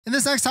In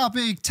this next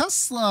topic,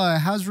 Tesla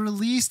has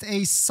released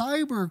a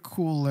cyber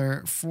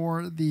cooler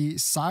for the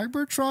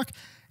Cybertruck.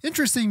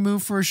 Interesting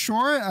move for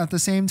sure. At the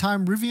same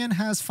time, Rivian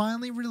has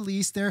finally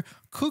released their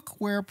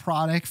cookware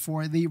product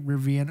for the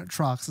Rivian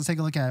trucks. Let's take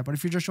a look at it. But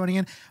if you're just joining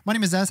in, my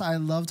name is Dennis. I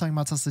love talking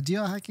about Tesla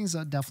deal hacking,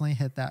 so definitely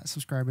hit that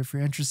subscribe if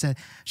you're interested.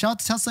 Shout out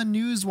to Tesla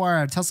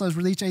Newswire. Tesla has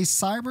released a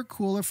cyber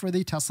cooler for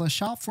the Tesla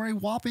shop for a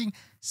whopping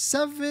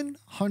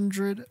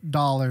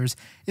 $700.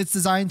 It's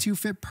designed to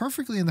fit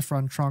perfectly in the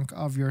front trunk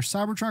of your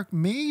Cybertruck,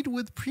 made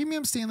with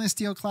premium stainless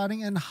steel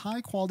cladding and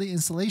high quality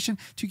insulation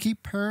to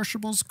keep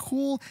perishables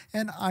cool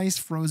and ice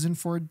frozen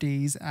for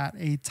days at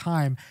a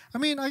time. I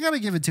mean, I gotta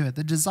give it to it.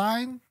 The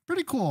design,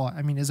 pretty cool.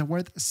 I mean, is it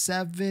worth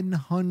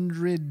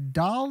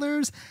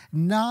 $700?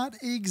 Not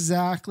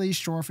exactly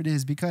sure if it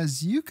is,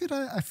 because you could,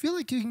 I feel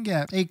like you can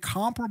get a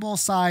comparable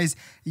size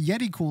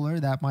Yeti cooler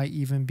that might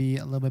even be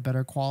a little bit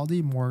better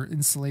quality, more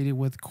insulated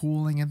with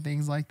cooling and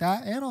things like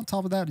that. And on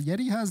top of that,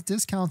 Yeti has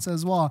discounts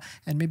as well.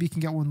 And maybe you can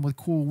get one with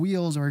cool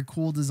wheels or a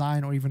cool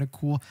design or even a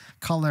cool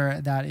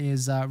color that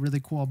is really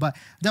cool. But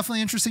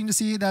definitely interesting to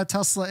see that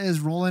Tesla is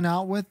rolling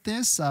out with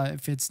this.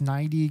 If it's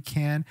 90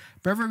 can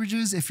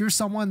beverages, if you're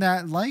someone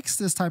that likes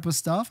this type of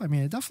stuff, I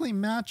mean, it definitely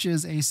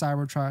matches a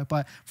Cybertruck,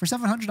 but for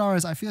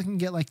 $700, I feel like you can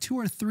get like 2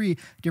 or 3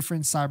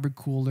 different cyber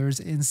coolers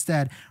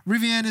instead.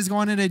 Rivian is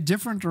going in a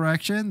different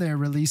direction. They're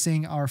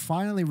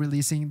finally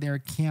releasing their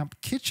camp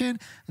kitchen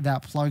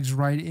that plugs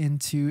right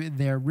into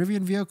their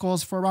Rivian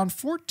vehicles for around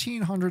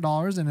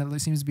 $1,400, and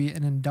it seems to be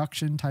an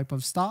induction type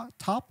of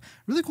top.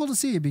 Really cool to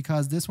see,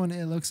 because this one,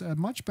 it looks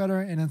much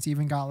better, and it's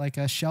even got like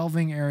a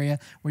shelving area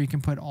where you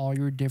can put all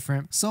your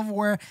different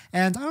silverware.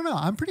 And I don't know,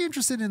 I'm pretty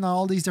interested in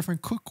all these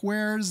different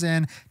cookwares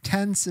and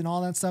tents and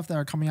all that stuff that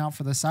are coming out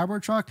for the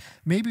Cybertruck.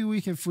 Maybe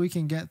if we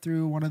can get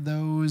through one of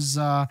those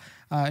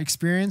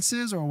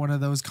experiences or one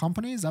of those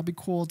companies, that'd be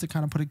cool to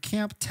kind of put a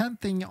camp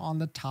tent thing on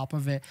the top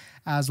of it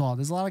as well.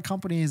 There's a lot of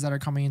companies that are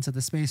coming into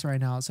the space right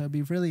now, so it'd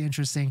be really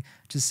interesting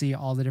to see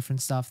all the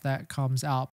different stuff that comes out.